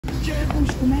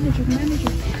Manager.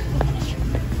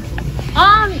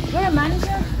 We're a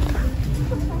manager.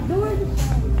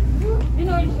 You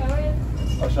know what a shower is?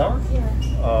 A shower?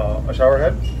 Yeah. A shower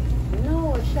head?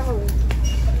 No, a shower.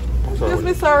 Excuse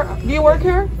me, sir. Do you work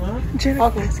here? Huh?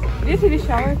 Okay. Did you see the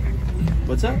shower?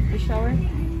 What's that? The shower?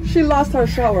 She lost her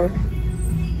shower.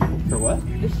 For what?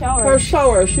 The shower. Her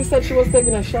shower. She said she was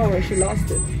taking a shower and she lost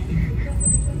it.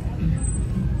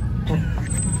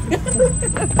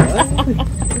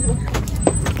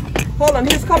 Hold on,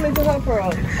 he's coming to help her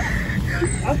out.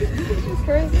 I think she's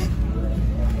crazy.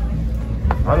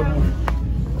 I don't know.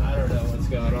 I don't know what's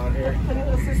going on here. Can you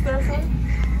assist her, son?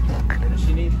 What does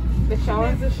she need? The She shower?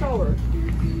 needs a shower.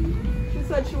 She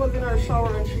said she was in her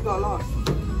shower and she got lost.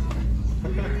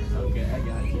 Okay, I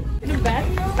got you. The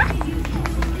bathroom?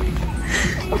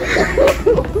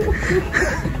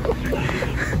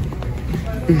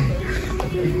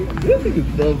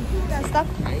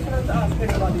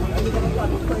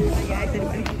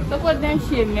 Look what them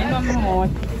shit meant on my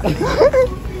mouth.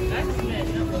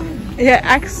 Yeah,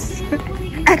 access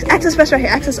first right here.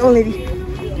 Access old lady.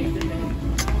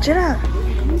 Jenna.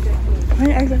 Where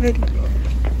the exit lady?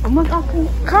 Oh my god,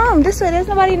 come this way. There's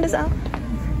nobody in this aisle.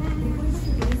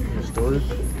 Storage?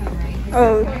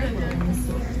 Oh.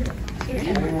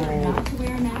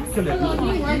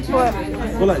 What?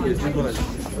 Go like this. Go like this.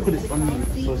 Put it on the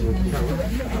social.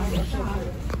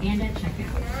 And at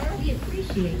checkout. We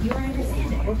appreciate your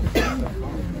understanding.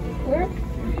 Where?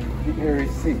 Your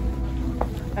receipt.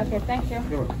 Okay, thank you.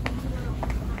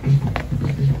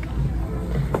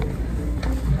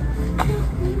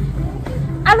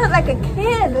 I look like a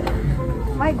kid.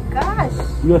 My gosh.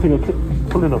 You gotta take a clip.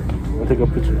 Pull it up. I'll take a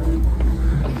picture.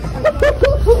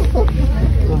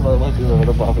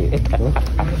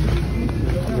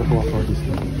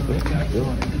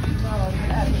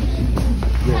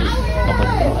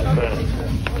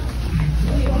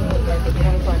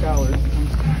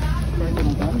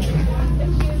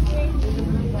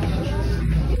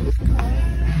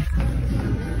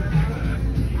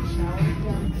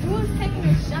 Who was taking a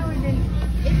shower then?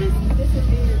 It just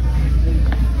disappeared.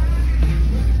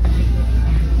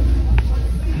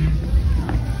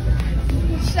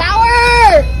 Shower!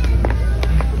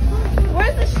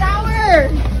 Where's the shower?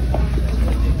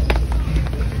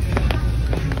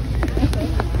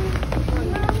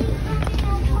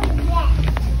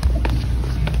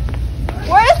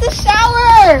 Where's the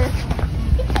shower?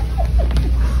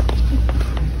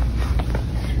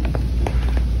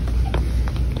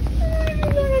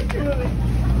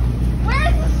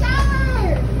 Where's the shower?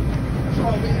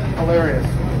 Hilarious.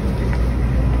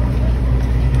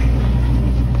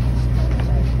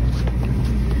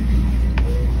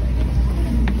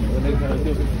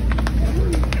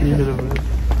 Do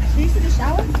you see the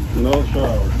shower? No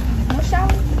shower. No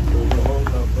shower?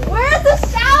 Where's the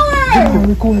shower?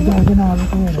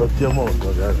 Shut your mouth,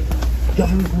 my guy.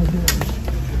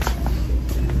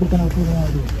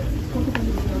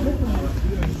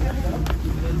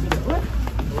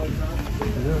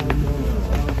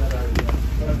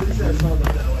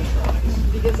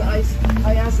 Because I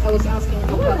was asking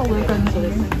about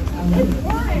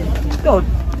Go.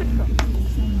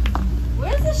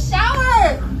 Where's the shower?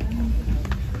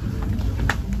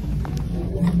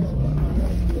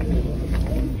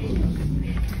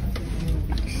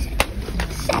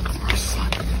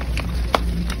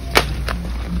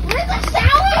 Where's the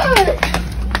shower?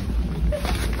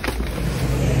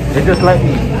 It's just like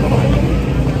me.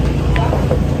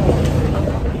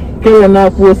 Okay, now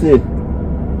force it.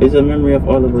 It's a memory of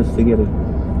all of us together.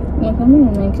 Well, come in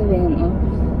and make it in.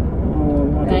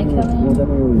 Oh, Can I come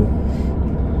in?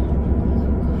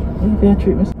 You can't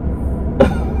treat me.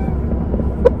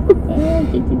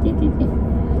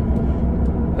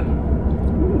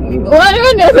 What are you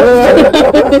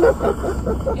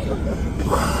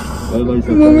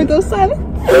doing? Momento silent.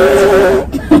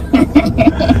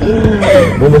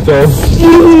 Moment of.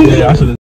 Yeah, I should have.